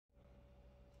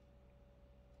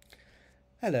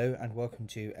Hello and welcome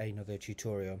to another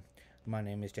tutorial. My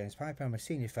name is James Piper. I'm a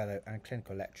Senior Fellow and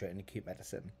Clinical Lecturer in Acute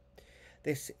Medicine.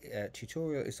 This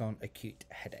tutorial is on acute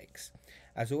headaches.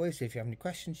 As always, if you have any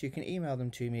questions, you can email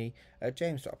them to me at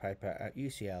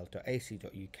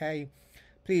james.piper@ucl.ac.uk.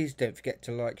 Please don't forget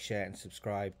to like, share and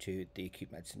subscribe to the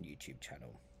Acute Medicine YouTube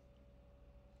channel.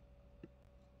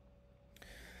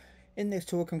 In this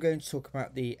talk, I'm going to talk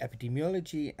about the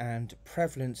epidemiology and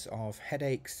prevalence of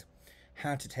headaches,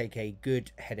 how to take a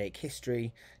good headache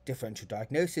history, differential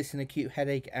diagnosis in acute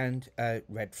headache, and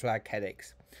red flag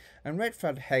headaches. And red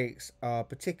flag headaches are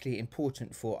particularly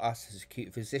important for us as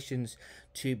acute physicians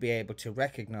to be able to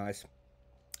recognise.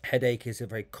 Headache is a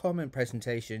very common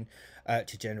presentation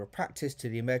to general practice, to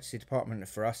the emergency department,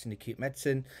 for us in acute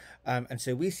medicine, and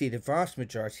so we see the vast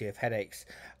majority of headaches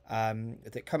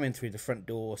that come in through the front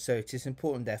door. So it is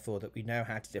important, therefore, that we know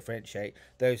how to differentiate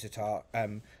those that are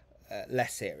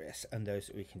less serious and those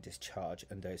that we can discharge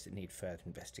and those that need further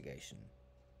investigation.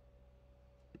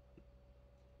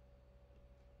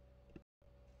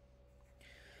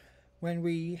 When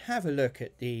we have a look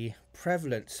at the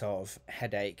prevalence of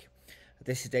headache,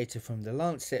 this is data from the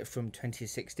Lancet from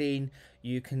 2016.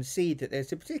 You can see that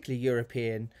there's a particularly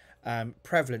European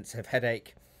prevalence of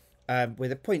headache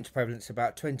with a point prevalence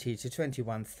about 20 to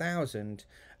 21,000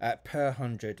 per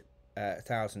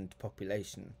 100,000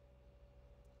 population.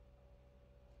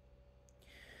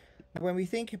 When we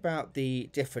think about the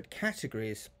different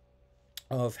categories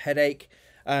of headache,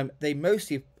 they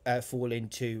mostly fall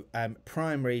into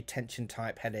primary tension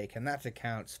type headache, and that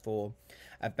accounts for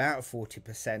about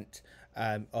 40%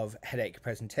 of headache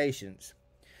presentations.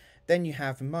 Then you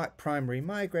have primary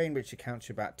migraine, which accounts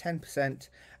for about 10%,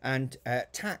 and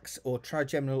TACs or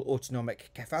trigeminal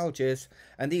autonomic cephalgias,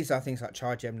 and these are things like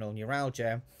trigeminal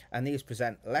neuralgia, and these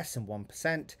present less than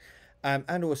 1%.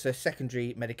 And also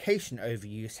secondary medication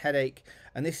overuse headache,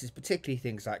 and this is particularly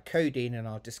things like codeine, and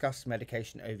I'll discuss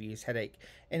medication overuse headache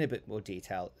in a bit more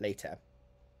detail later.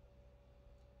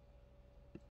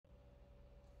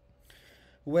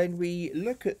 When we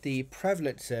look at the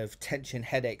prevalence of tension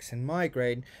headaches and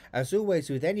migraine, as always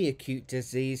with any acute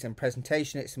disease and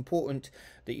presentation, it's important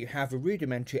that you have a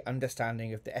rudimentary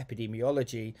understanding of the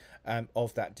epidemiology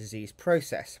of that disease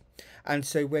process. And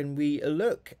so when we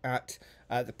look at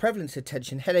the prevalence of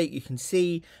tension headache, you can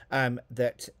see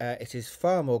that it is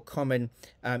far more common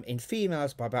in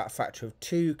females by about a factor of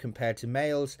 2 compared to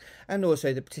males, and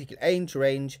also the particular age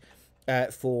range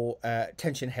for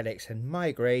tension headaches and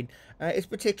migraine is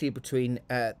particularly between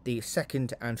the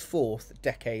 2nd and 4th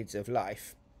decades of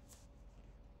life.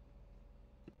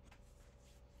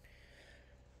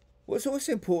 What's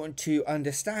also important to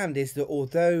understand is that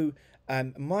although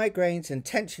migraines and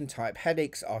tension type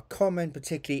headaches are common,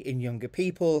 particularly in younger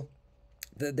people,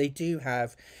 that they do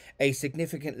have a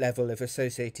significant level of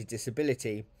associated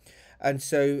disability. And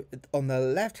so on the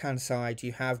left hand side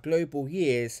you have global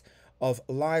years of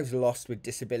lives lost with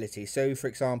disability. So for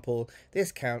example,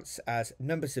 this counts as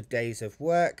numbers of days of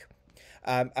work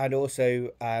and also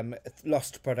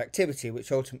lost productivity,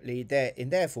 which ultimately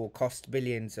therefore cost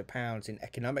billions of pounds in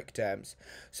economic terms.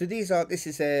 So this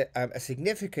is a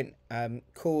significant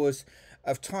cause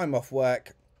of time off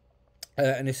work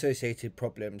and associated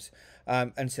problems,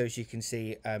 and so as you can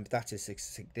see, that is a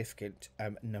significant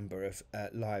number of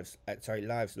lives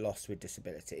lost with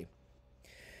disability.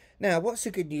 Now, what's the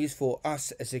good news for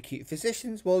us as acute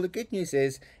physicians? Well, the good news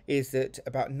is that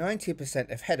about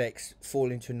 90% of headaches fall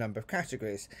into a number of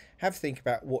categories. Have a think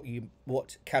about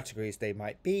what categories they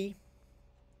might be.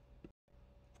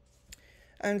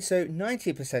 And so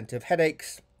 90% of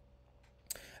headaches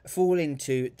fall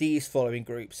into these following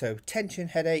groups. So tension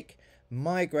headache,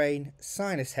 migraine,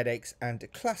 sinus headaches,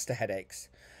 and cluster headaches.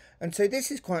 And so this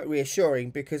is quite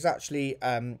reassuring because actually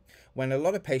when a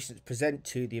lot of patients present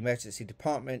to the emergency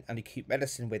department and acute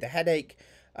medicine with a headache,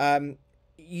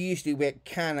 usually we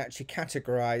can actually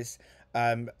categorize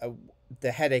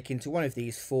the headache into one of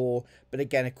these 4. But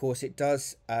again, of course, it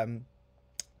does mean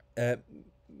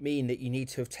that you need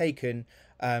to have taken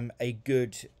a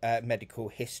good medical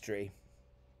history.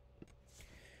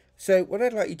 So what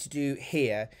I'd like you to do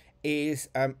here is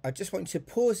I just want you to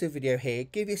pause the video here,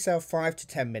 give yourself 5 to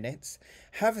 10 minutes,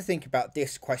 have a think about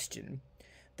this question: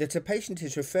 that a patient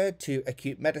is referred to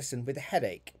acute medicine with a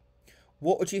headache.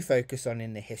 What would you focus on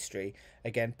in the history?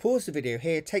 Again, pause the video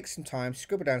here, take some time,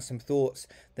 scribble down some thoughts.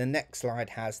 The next slide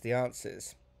has the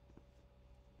answers.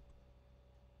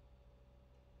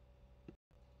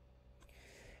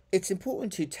 It's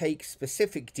important to take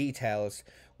specific details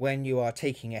when you are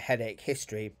taking a headache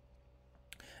history.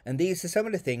 And these are some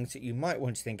of the things that you might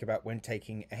want to think about when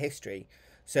taking a history.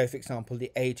 So, for example,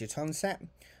 the age at onset,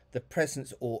 the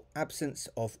presence or absence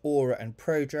of aura and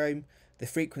prodrome, the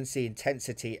frequency,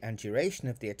 intensity, and duration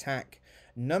of the attack,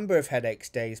 number of headaches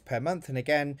days per month, and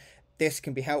again, this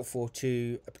can be helpful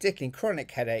to, particularly in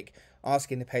chronic headache,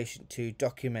 asking the patient to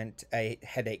document a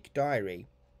headache diary.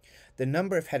 The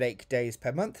number of headache days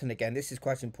per month, and again, this is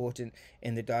quite important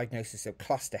in the diagnosis of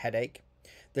cluster headache.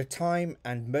 The time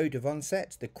and mode of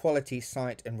onset, the quality,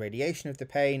 site, and radiation of the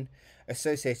pain,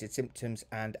 associated symptoms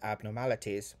and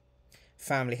abnormalities,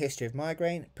 family history of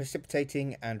migraine,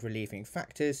 precipitating and relieving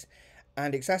factors,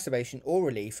 and exacerbation or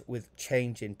relief with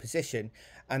change in position.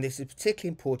 And this is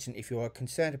particularly important if you are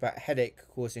concerned about headache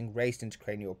causing raised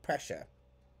intracranial pressure.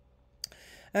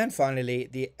 And finally,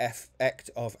 the effect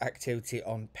of activity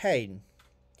on pain.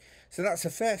 So that's the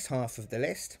first half of the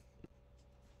list.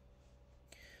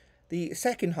 The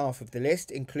second half of the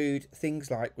list include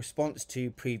things like response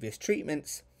to previous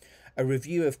treatments, a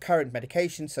review of current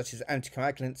medications such as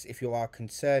anticoagulants if you are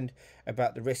concerned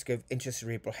about the risk of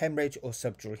intracerebral hemorrhage or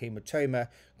subdural hematoma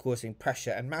causing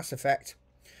pressure and mass effect,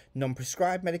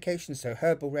 non-prescribed medications, so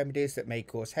herbal remedies that may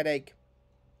cause headache,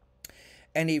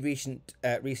 any recent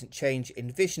change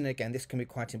in vision. Again, this can be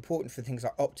quite important for things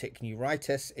like optic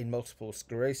neuritis in multiple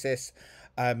sclerosis,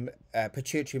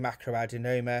 pituitary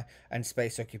macroadenoma, and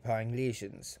space-occupying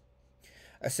lesions.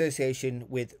 Association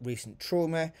with recent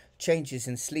trauma, changes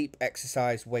in sleep,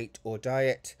 exercise, weight or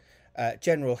diet,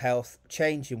 general health,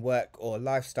 change in work or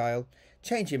lifestyle,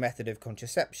 change in method of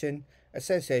contraception,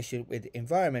 association with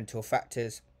environmental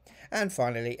factors, and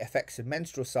finally effects of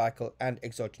menstrual cycle and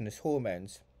exogenous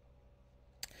hormones.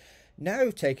 Now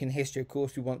we've taken history, of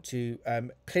course, we want to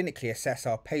clinically assess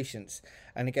our patients.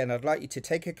 And again, I'd like you to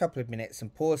take a couple of minutes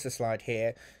and pause the slide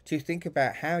here to think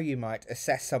about how you might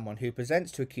assess someone who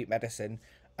presents to acute medicine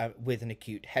with an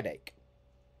acute headache.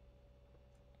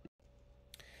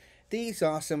 These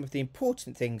are some of the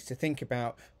important things to think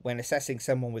about when assessing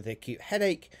someone with acute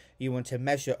headache. You want a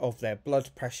measure of their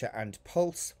blood pressure and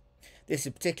pulse. This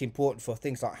is particularly important for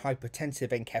things like hypertensive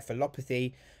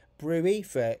encephalopathy, Brui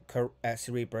for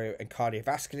cerebro and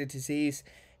cardiovascular disease,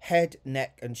 head,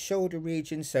 neck and shoulder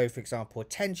regions, so for example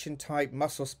tension type,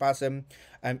 muscle spasm,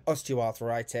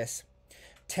 osteoarthritis,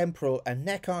 temporal and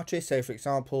neck arteries, so for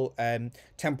example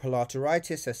temporal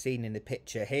arteritis as seen in the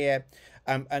picture here,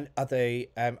 and other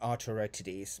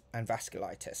arteriotides and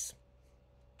vasculitis.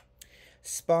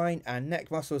 Spine and neck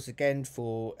muscles, again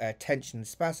for tension and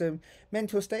spasm.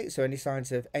 Mental state, so any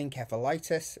signs of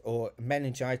encephalitis or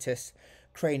meningitis.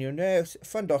 Cranial nerves,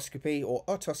 fundoscopy or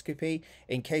otoscopy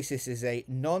in case this is a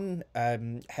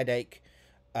non-headache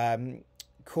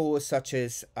cause, such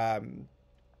as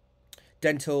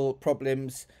dental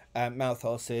problems, mouth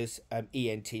ulcers,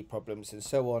 ENT problems and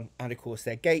so on, and of course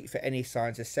their gait for any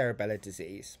signs of cerebellar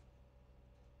disease.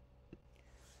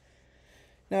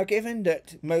 Now, given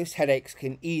that most headaches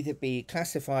can either be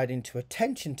classified into a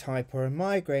tension type or a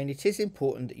migraine, it is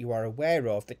important that you are aware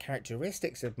of the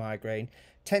characteristics of migraine,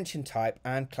 tension type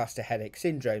and cluster headache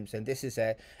syndromes, and this is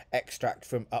an extract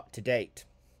from Up to Date.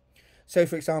 So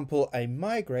for example, a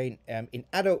migraine in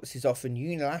adults is often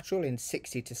unilateral in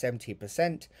 60 to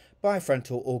 70%,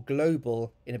 bifrontal or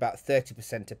global in about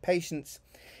 30% of patients.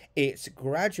 It's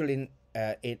gradual in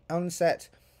onset,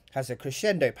 has a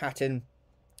crescendo pattern,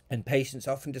 and patients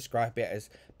often describe it as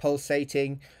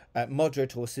pulsating,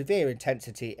 moderate or severe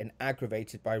intensity, and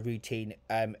aggravated by routine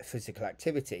physical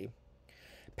activity.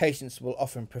 Patients will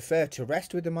often prefer to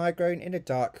rest with a migraine in a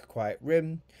dark, quiet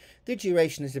room. The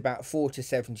duration is about 4 to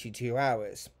 72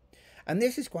 hours. And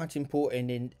this is quite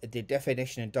important in the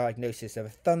definition and diagnosis of a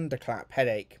thunderclap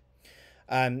headache.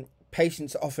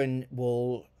 Patients often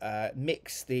will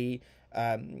mix the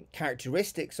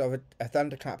characteristics of a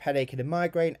thunderclap headache and a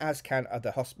migraine, as can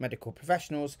other medical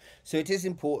professionals. So it is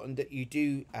important that you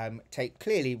do take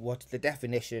clearly what the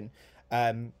definition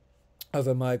of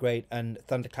a migraine and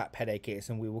thunderclap headache is,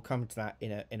 and we will come to that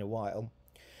in a while.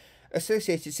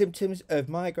 Associated symptoms of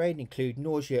migraine include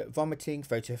nausea, vomiting,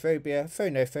 photophobia,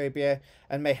 phonophobia,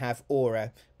 and may have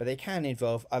aura, but they can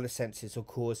involve other senses or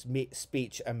cause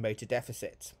speech and motor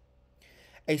deficits.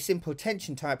 A simple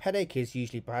tension type headache is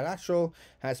usually bilateral,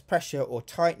 has pressure or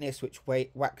tightness which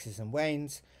waxes and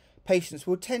wanes. Patients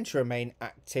will tend to remain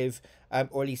active,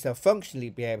 or at least they'll functionally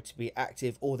be able to be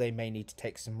active, or they may need to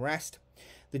take some rest.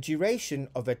 The duration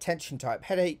of a tension type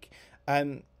headache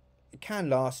can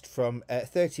last from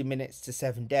 30 minutes to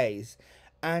 7 days.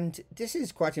 And this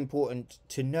is quite important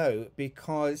to know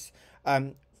because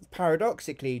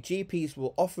paradoxically, GPs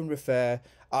will often refer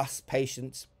us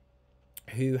patients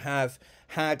who have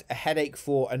had a headache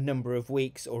for a number of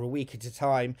weeks or a week at a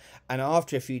time, and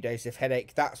after a few days of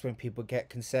headache, that's when people get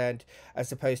concerned,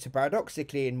 as opposed to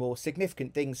paradoxically in more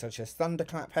significant things such as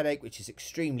thunderclap headache, which is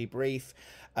extremely brief,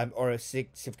 or a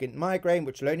significant migraine,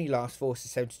 which will only last 4 to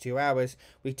 72 hours.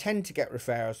 We tend to get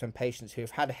referrals from patients who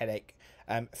have had a headache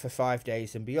for 5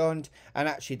 days and beyond, and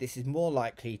actually this is more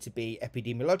likely to be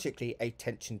epidemiologically a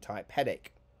tension type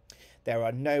headache. There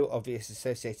are no obvious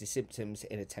associated symptoms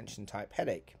in a tension type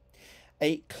headache.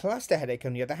 A cluster headache,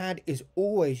 on the other hand, is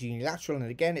always unilateral, and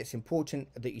again, it's important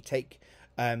that you take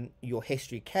your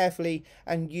history carefully,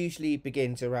 and usually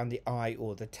begins around the eye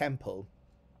or the temple.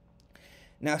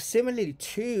 Now, similarly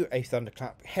to a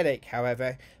thunderclap headache,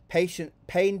 however, patient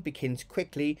pain begins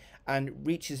quickly and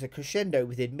reaches a crescendo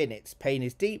within minutes. Pain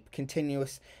is deep,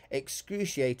 continuous,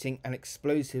 excruciating, and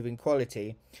explosive in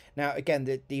quality. Now, again,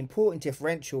 the important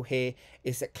differential here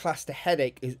is that cluster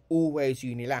headache is always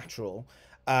unilateral,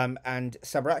 and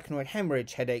subarachnoid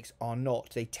hemorrhage headaches are not.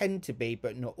 They tend to be,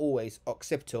 but not always,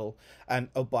 occipital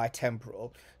or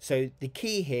bitemporal. So the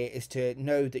key here is to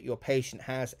know that your patient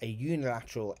has a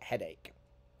unilateral headache.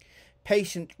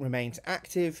 Patient remains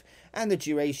active, and the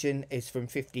duration is from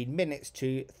 15 minutes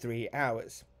to 3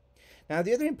 hours. Now,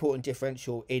 the other important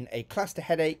differential in a cluster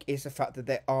headache is the fact that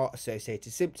there are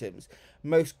associated symptoms.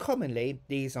 Most commonly,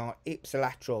 these are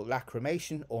ipsilateral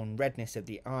lacrimation or redness of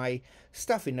the eye,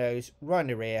 stuffy nose,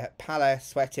 rhinorrhea, pallor,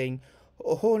 sweating,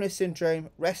 or Horner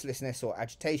syndrome, restlessness or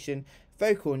agitation.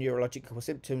 Vocal neurological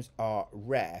symptoms are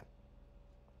rare.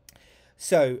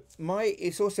 So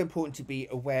it's also important to be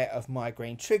aware of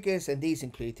migraine triggers, and these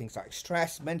include things like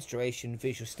stress, menstruation,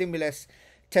 visual stimulus,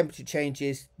 temperature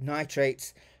changes,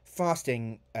 nitrates,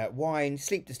 fasting wine,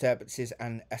 sleep disturbances,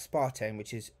 and aspartame,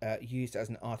 which is used as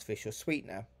an artificial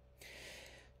sweetener.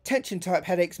 Tension type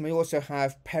headaches may also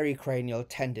have pericranial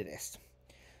tenderness.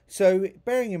 So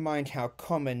bearing in mind how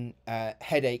common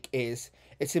headache is,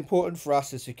 it's important for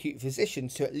us as acute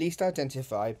physicians to at least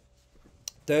identify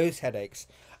those headaches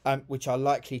which are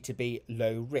likely to be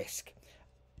low risk.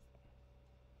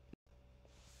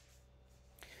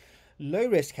 Low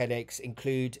risk headaches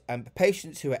include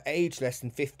patients who are aged less than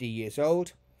 50 years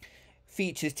old,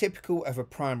 features typical of a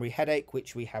primary headache,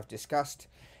 which we have discussed,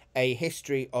 a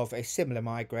history of a similar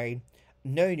migraine,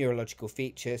 no neurological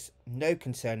features, no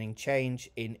concerning change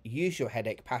in usual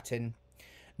headache pattern,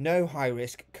 no high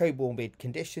risk comorbid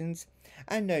conditions,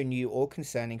 and no new or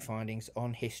concerning findings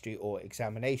on history or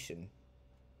examination.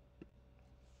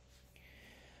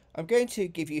 I'm going to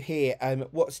give you here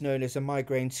what's known as a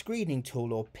migraine screening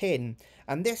tool, or PIN,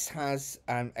 and this has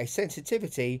a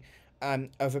sensitivity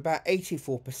of about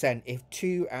 84% if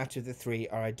 2 out of the 3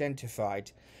 are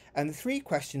identified. And the 3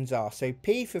 questions are, so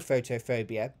P for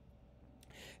photophobia,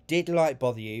 did light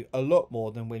bother you a lot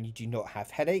more than when you do not have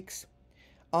headaches?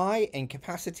 I,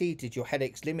 incapacity, did your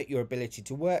headaches limit your ability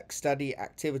to work, study,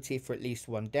 activity for at least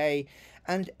 1 day?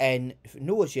 And N,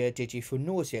 nausea, did you feel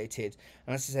nauseated?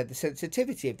 And as I said, the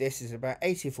sensitivity of this is about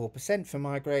 84% for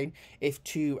migraine if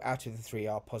 2 out of the 3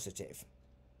 are positive.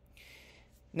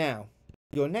 Now,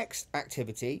 your next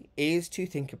activity is to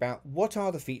think about what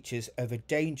are the features of a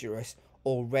dangerous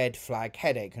or red flag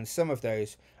headache, and some of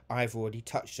those I've already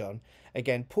touched on.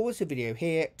 Again, pause the video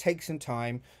here, take some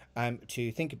time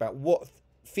to think about what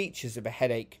features of a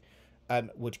headache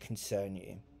would concern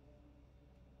you.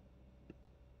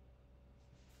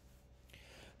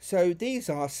 So these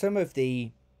are some of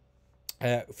the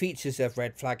features of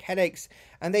red flag headaches,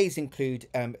 and these include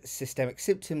systemic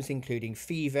symptoms including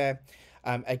fever.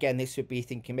 Again, this would be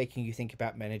making you think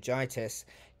about meningitis,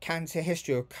 cancer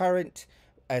history or current,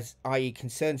 i.e.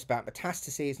 concerns about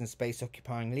metastases and space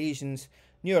occupying lesions,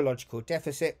 neurological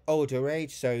deficit, older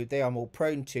age, so they are more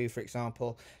prone to, for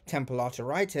example, temporal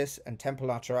arteritis, and temporal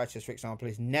arteritis, for example,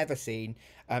 is never seen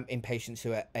in patients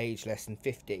who are aged less than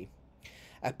 50.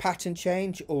 A pattern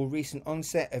change or recent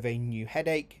onset of a new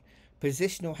headache,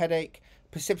 positional headache,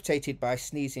 precipitated by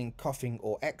sneezing, coughing,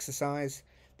 or exercise,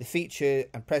 the feature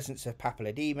and presence of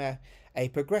papilledema, a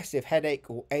progressive headache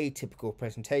or atypical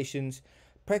presentations,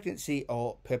 pregnancy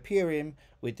or purpurium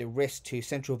with the risk to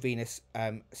central venous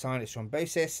sinus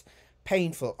thrombosis,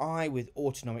 painful eye with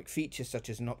autonomic features such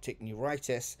as an optic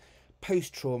neuritis,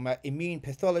 post-trauma immune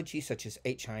pathology such as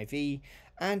HIV,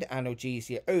 and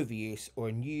analgesia overuse or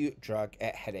a new drug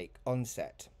at headache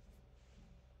onset.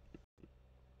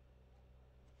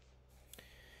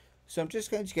 So I'm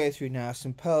just going to go through now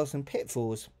some pearls and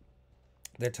pitfalls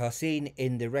that are seen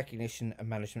in the recognition and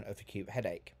management of acute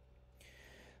headache.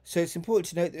 So it's important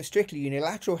to note that strictly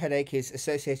unilateral headache is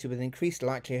associated with increased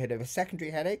likelihood of a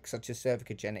secondary headache, such as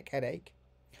cervicogenic headache.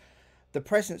 The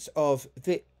presence of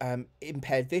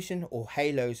impaired vision or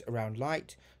halos around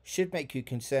light should make you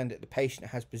concerned that the patient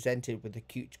has presented with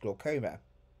acute glaucoma.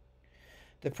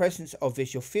 The presence of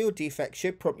visual field defects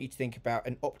should prompt you to think about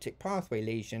an optic pathway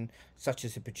lesion, such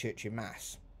as a pituitary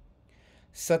mass.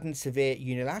 Sudden severe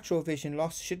unilateral vision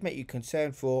loss should make you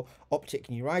concerned for optic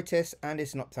neuritis and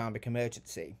is an ophthalmic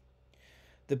emergency.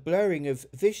 The blurring of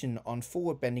vision on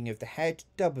forward bending of the head,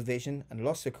 double vision, and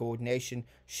loss of coordination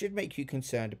should make you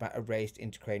concerned about a raised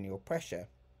intracranial pressure.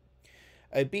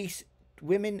 Obese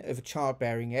women of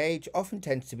childbearing age often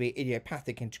tend to be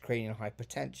idiopathic intracranial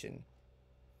hypertension.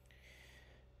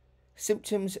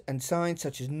 Symptoms and signs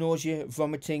such as nausea,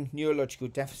 vomiting, neurological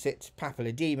deficits,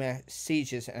 papilledema,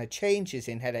 seizures, and changes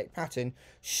in headache pattern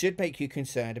should make you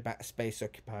concerned about a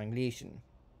space-occupying lesion.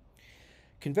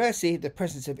 Conversely, the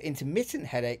presence of intermittent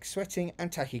headache, sweating,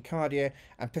 and tachycardia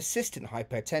and persistent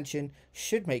hypertension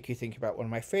should make you think about one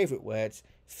of my favourite words,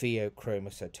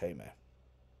 pheochromocytoma.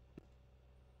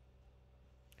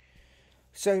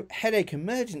 So, headache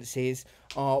emergencies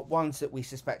are ones that we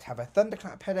suspect have a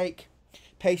thunderclap headache.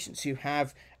 Patients who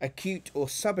have acute or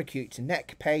subacute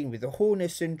neck pain with a Horner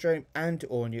syndrome and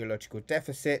or neurological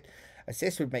deficit, as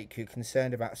this would make you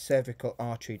concerned about cervical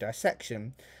artery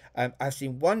dissection. I've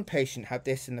seen one patient have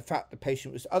this, and the fact the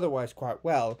patient was otherwise quite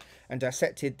well and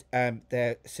dissected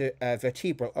their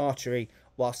vertebral artery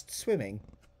whilst swimming.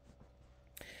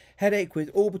 Headache with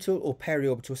orbital or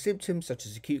periorbital symptoms such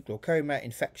as acute glaucoma,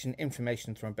 infection,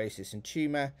 inflammation, thrombosis, and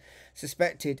tumour.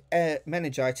 Suspected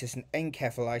meningitis and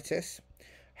encephalitis.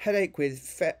 Headache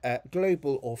with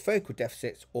global or focal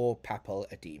deficits or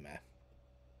papilledema.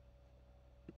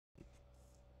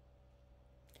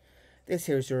 This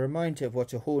here is a reminder of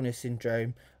what a Horner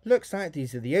syndrome looks like.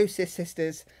 These are the Osis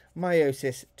sisters,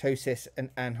 meiosis, ptosis,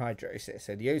 and anhydrosis.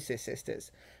 So the Osis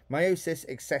sisters, meiosis,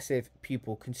 excessive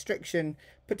pupil constriction,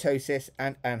 ptosis,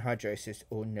 and anhydrosis,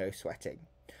 or no sweating.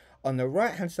 On the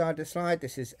right hand side of the slide,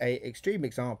 this is an extreme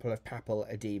example of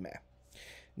papilledema.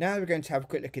 Now we're going to have a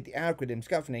quick look at the algorithms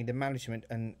governing the management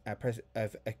and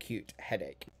of acute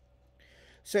headache.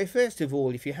 So first of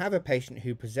all, if you have a patient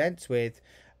who presents with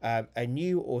a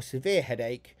new or severe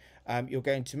headache, you're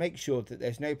going to make sure that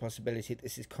there's no possibility that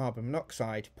this is carbon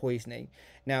monoxide poisoning.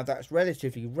 Now that's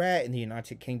relatively rare in the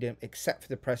United Kingdom, except for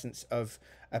the presence of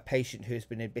a patient who has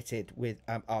been admitted with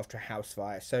after a house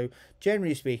fire. So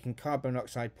generally speaking, carbon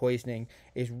monoxide poisoning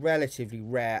is relatively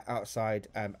rare outside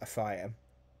a fire.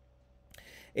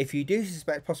 If you do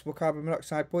suspect possible carbon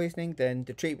monoxide poisoning, then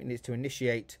the treatment is to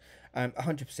initiate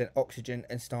 100% oxygen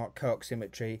and start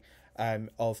co-oximetry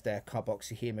of their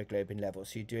carboxyhemoglobin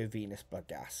levels. So you do a venous blood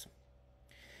gas.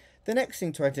 The next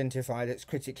thing to identify that's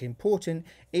critically important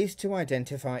is to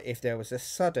identify if there was a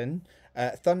sudden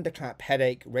thunderclap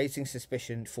headache, raising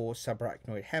suspicion for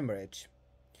subarachnoid hemorrhage.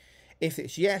 If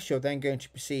it's yes, you're then going to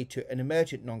proceed to an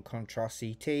emergent non-contrast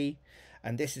CT,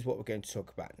 and this is what we're going to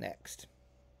talk about next.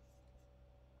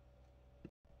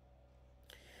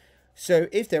 So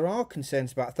if there are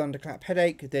concerns about thunderclap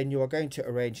headache, then you are going to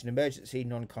arrange an emergency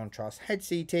non-contrast head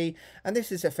CT, and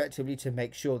this is effectively to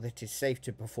make sure that it is safe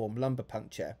to perform lumbar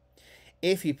puncture.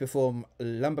 If you perform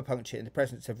lumbar puncture in the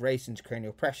presence of raised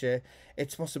intracranial pressure,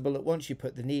 it's possible that once you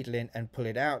put the needle in and pull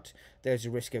it out, there's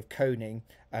a risk of coning,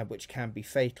 which can be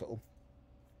fatal.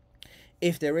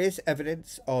 If there is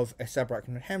evidence of a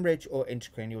subarachnoid hemorrhage or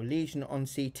intracranial lesion on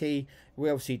CT, we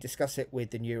obviously discuss it with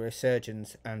the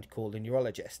neurosurgeons and call the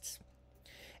neurologists.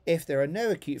 If there are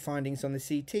no acute findings on the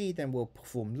CT, then we'll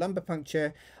perform lumbar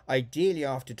puncture, ideally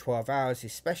after 12 hours,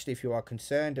 especially if you are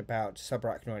concerned about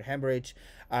subarachnoid hemorrhage,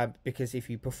 because if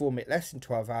you perform it less than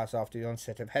 12 hours after the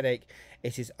onset of headache,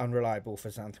 it is unreliable for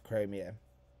xanthochromia.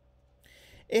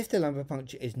 If the lumbar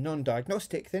puncture is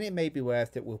non-diagnostic, then it may be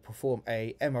worth that we'll perform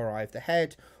a MRI of the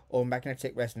head or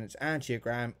magnetic resonance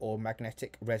angiogram or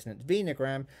magnetic resonance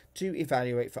venogram to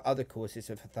evaluate for other causes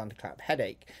of a thunderclap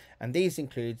headache. And these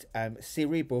include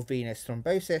cerebral venous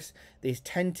thrombosis. These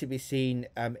tend to be seen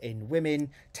in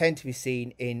women, tend to be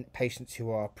seen in patients who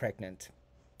are pregnant.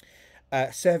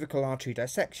 Cervical artery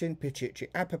dissection, pituitary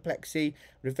apoplexy,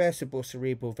 reversible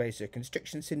cerebral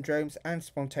vasoconstriction syndromes, and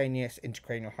spontaneous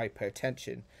intracranial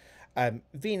hypertension.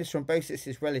 Venous thrombosis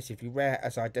is relatively rare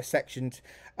as are dissections,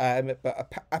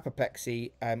 but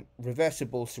apoplexy,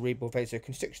 reversible cerebral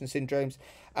vasoconstriction syndromes,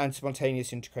 and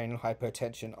spontaneous intracranial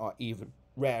hypertension are even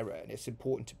rarer, and it's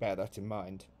important to bear that in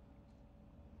mind.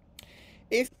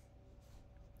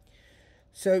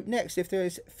 So next, if there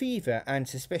is fever and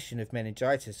suspicion of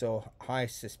meningitis or high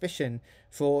suspicion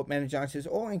for meningitis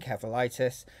or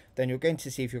encephalitis, then you're going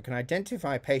to see if you can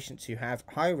identify patients who have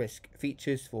high risk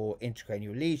features for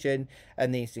intracranial lesion,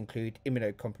 and these include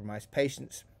immunocompromised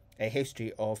patients, a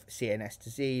history of CNS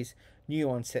disease, new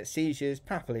onset seizures,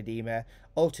 papilledema,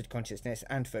 altered consciousness,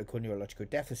 and focal neurological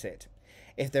deficit.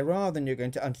 If there are, then you're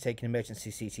going to undertake an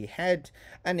emergency CT head,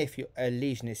 and if a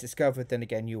lesion is discovered, then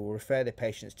again you will refer the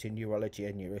patients to neurology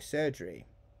and neurosurgery.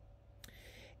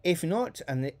 If not,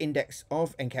 and the index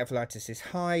of encephalitis is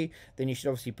high, then you should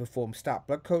obviously perform stat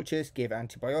blood cultures, give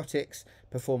antibiotics,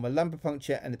 perform a lumbar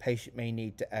puncture, and the patient may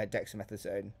need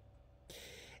dexamethasone.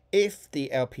 If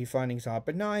the LP findings are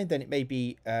benign, then it may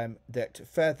be that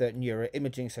further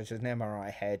neuroimaging, such as an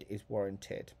MRI head, is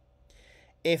warranted.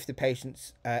 If the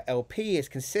patient's LP is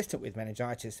consistent with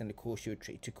meningitis, then of course you would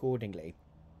treat accordingly.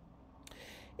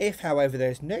 If, however, there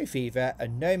is no fever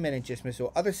and no meningismus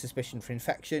or other suspicion for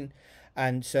infection,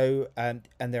 and there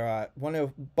are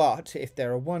if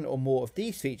there are one or more of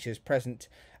these features present,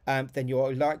 then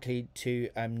you're likely to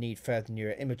need further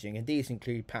neuroimaging, and these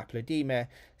include papilledema,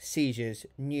 seizures,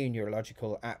 new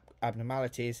neurological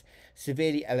abnormalities,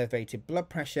 severely elevated blood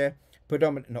pressure,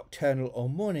 predominant nocturnal or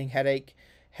morning headache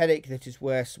that is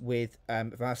worse with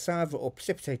Valsalva or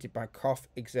precipitated by cough,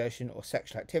 exertion, or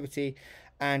sexual activity,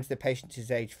 and the patient is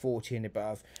age 40 and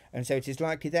above. And so it is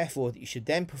likely, therefore, that you should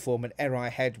then perform an MRI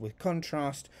head with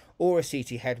contrast or a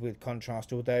CT head with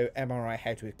contrast, although MRI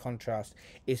head with contrast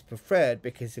is preferred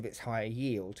because of its higher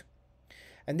yield.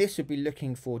 And this would be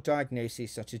looking for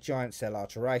diagnoses such as giant cell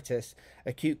arteritis,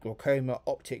 acute glaucoma,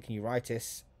 optic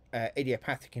neuritis,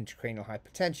 idiopathic intracranial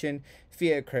hypertension,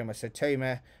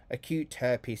 pheochromocytoma, acute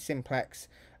herpes simplex,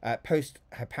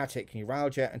 post-hepatic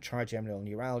neuralgia, and trigeminal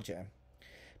neuralgia.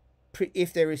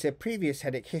 If there is a previous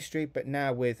headache history, but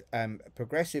now with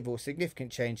progressive or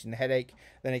significant change in the headache,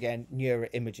 then again,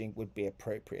 neuroimaging would be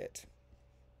appropriate.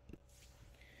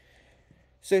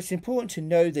 So it's important to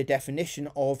know the definition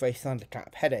of a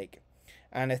thunderclap headache.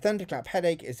 And a thunderclap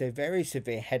headache is a very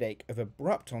severe headache of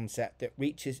abrupt onset that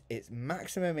reaches its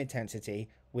maximum intensity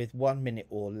with 1 minute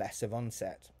or less of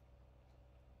onset.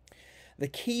 The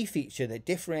key feature that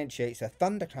differentiates a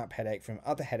thunderclap headache from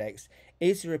other headaches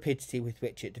is the rapidity with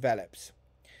which it develops.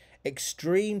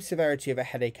 Extreme severity of a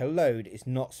headache alone is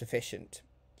not sufficient.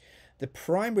 The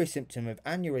primary symptom of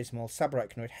aneurysmal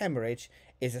subarachnoid hemorrhage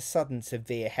is a sudden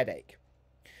severe headache.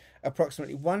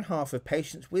 Approximately 1/2 of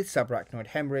patients with subarachnoid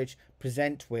hemorrhage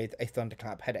present with a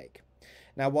thunderclap headache.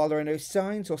 Now, while there are no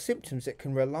signs or symptoms that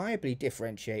can reliably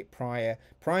differentiate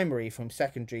primary from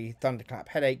secondary thunderclap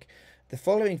headache, the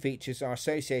following features are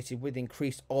associated with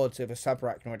increased odds of a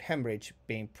subarachnoid hemorrhage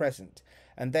being present,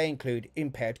 and they include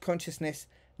impaired consciousness,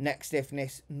 neck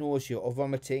stiffness, nausea or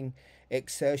vomiting,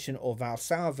 exertion or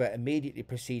Valsalva immediately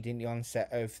preceding the onset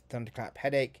of thunderclap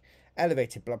headache,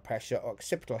 elevated blood pressure,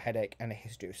 occipital headache, and a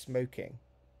history of smoking.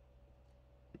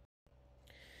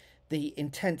 The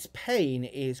intense pain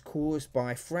is caused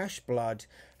by fresh blood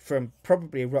from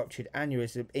probably a ruptured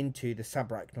aneurysm into the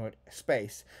subarachnoid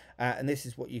space, and this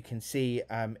is what you can see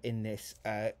in this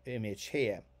image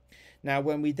here. Now,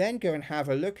 when we then go and have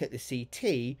a look at the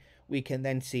CT, we can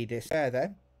then see this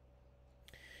further.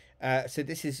 So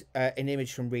this is an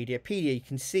image from Radiopedia. You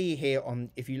can see here,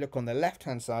 if you look on the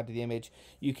left-hand side of the image,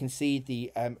 you can see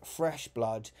the fresh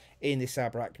blood in the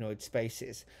subarachnoid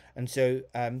spaces. And so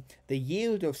the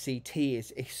yield of CT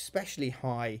is especially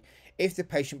high if the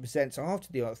patient presents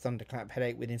after the thunderclap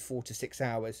headache within 4 to 6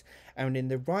 hours. And in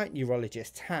the right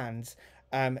neurologist's hands,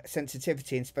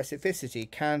 sensitivity and specificity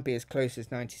can be as close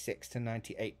as 96 to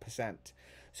 98%.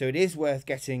 So it is worth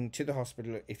getting to the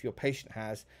hospital if your patient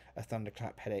has a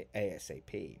thunderclap headache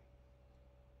ASAP.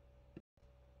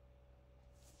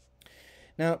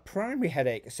 Now, primary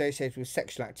headache associated with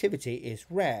sexual activity is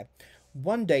rare.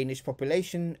 One Danish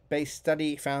population-based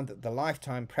study found that the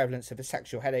lifetime prevalence of a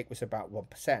sexual headache was about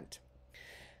 1%.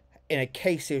 In a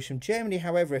case series from Germany,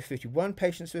 however, of 51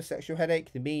 patients with sexual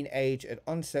headache, the mean age at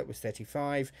onset was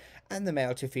 35, and the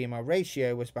male to female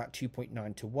ratio was about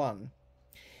 2.9 to 1.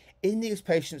 In these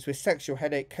patients with sexual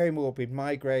headache, comorbid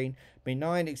migraine,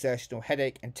 benign exertional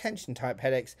headache, and tension type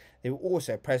headaches, they were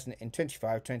also present in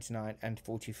 25, 29, and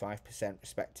 45%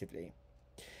 respectively.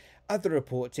 Other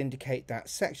reports indicate that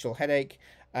sexual headache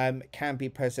can be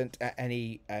present at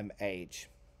any age.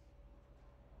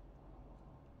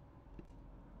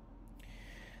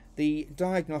 The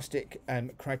diagnostic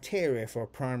criteria for a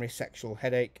primary sexual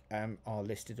headache are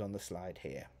listed on the slide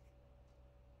here.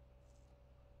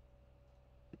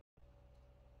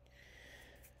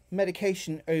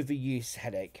 Medication overuse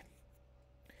headache.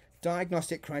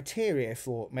 Diagnostic criteria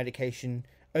for medication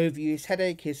overuse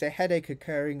headache is a headache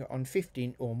occurring on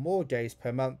 15 or more days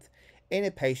per month in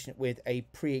a patient with a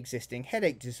pre-existing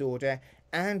headache disorder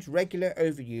and regular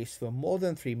overuse for more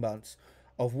than 3 months,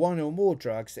 of one or more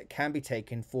drugs that can be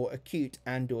taken for acute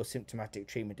and or symptomatic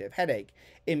treatment of headache,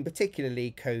 in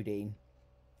particularly codeine.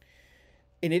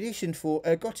 In addition, for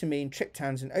ergotamine,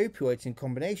 triptans and opioids in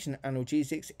combination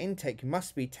analgesics, intake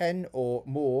must be 10 or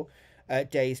more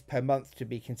days per month to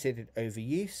be considered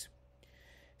overuse.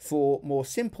 For more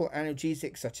simple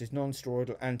analgesics such as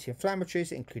non-steroidal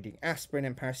anti-inflammatories, including aspirin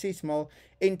and paracetamol,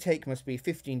 intake must be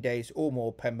 15 days or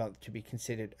more per month to be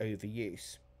considered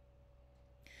overuse.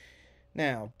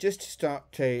 Now, just to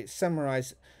start to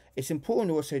summarise, it's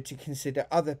important also to consider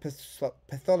other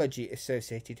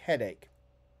pathology-associated headache.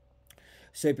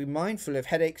 So be mindful of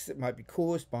headaches that might be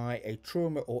caused by a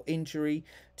trauma or injury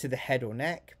to the head or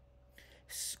neck.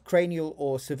 Cranial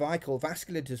or cervical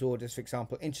vascular disorders, for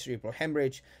example, intracerebral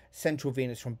hemorrhage, central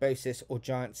venous thrombosis, or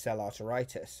giant cell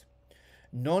arteritis.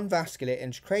 Non-vascular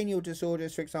intracranial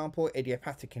disorders, for example,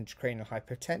 idiopathic intracranial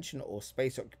hypertension or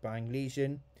space-occupying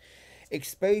lesion.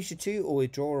 Exposure to or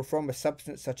withdrawal from a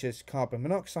substance such as carbon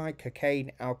monoxide,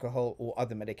 cocaine, alcohol, or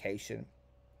other medication.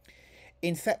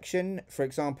 Infection, for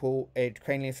example,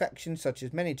 cranial infections such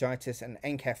as meningitis and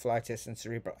encephalitis and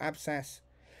cerebral abscess.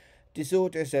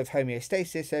 Disorders of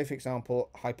homeostasis, so for example,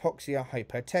 hypoxia,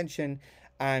 hypertension,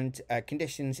 and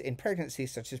conditions in pregnancy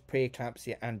such as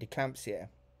preeclampsia and eclampsia.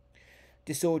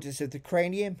 Disorders of the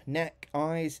cranium, neck,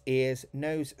 eyes, ears,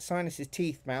 nose, sinuses,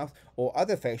 teeth, mouth, or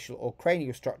other facial or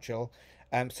cranial structural,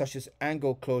 such as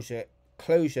angle closure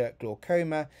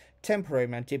glaucoma,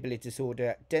 temporomandibular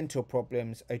disorder, dental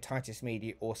problems, otitis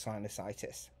media, or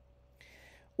sinusitis.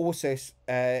 Also,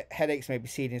 headaches may be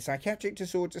seen in psychiatric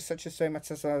disorders such as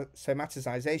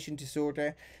somatization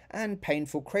disorder and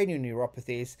painful cranial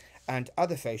neuropathies and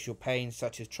other facial pains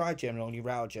such as trigeminal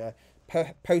neuralgia,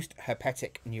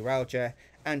 post-herpetic neuralgia,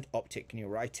 and optic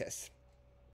neuritis.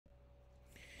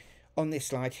 On this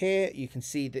slide here, you can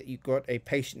see that you've got a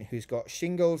patient who's got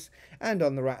shingles, and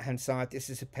on the right hand side, this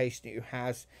is a patient who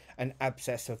has an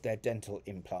abscess of their dental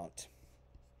implant.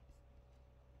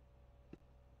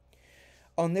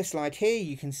 On this slide here,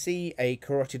 you can see a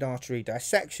carotid artery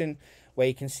dissection where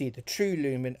you can see the true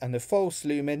lumen and the false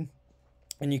lumen,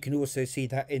 and you can also see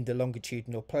that in the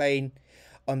longitudinal plane.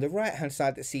 On the right hand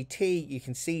side of the CT, you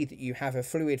can see that you have a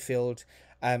fluid-filled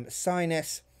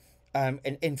sinus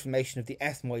and inflammation of the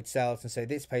ethmoid cells, and so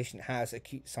this patient has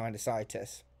acute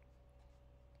sinusitis.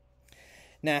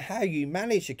 Now, how you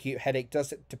manage acute headache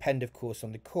does depend, of course,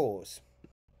 on the cause.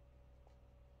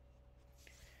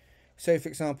 So, for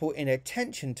example, in a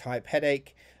tension type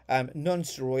headache,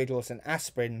 non-steroidals and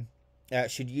aspirin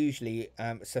should usually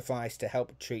suffice to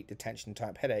help treat the tension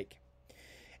type headache.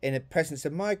 In the presence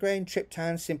of migraine,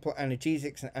 triptans, simple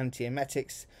analgesics and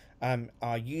antiemetics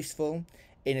are useful.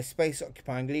 In a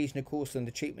space-occupying lesion, of course, then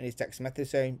the treatment is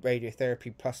dexamethasone,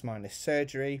 radiotherapy plus minus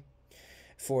surgery.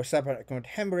 For subarachnoid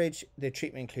hemorrhage, the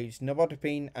treatment includes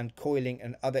novodipine and coiling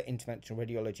and other interventional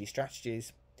radiology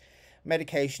strategies.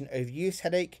 Medication overuse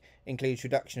headache includes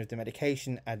reduction of the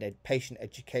medication and patient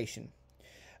education.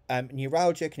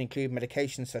 Neuralgia can include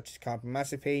medications such as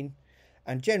carbamazepine,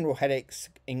 and general headaches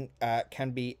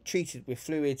can be treated with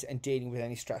fluids and dealing with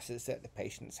any stresses that the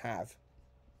patients have.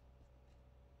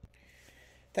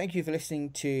 Thank you for listening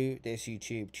to this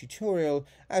YouTube tutorial.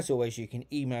 As always, you can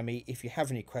email me if you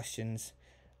have any questions.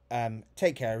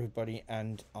 Take care, everybody,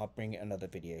 and I'll bring another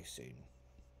video soon.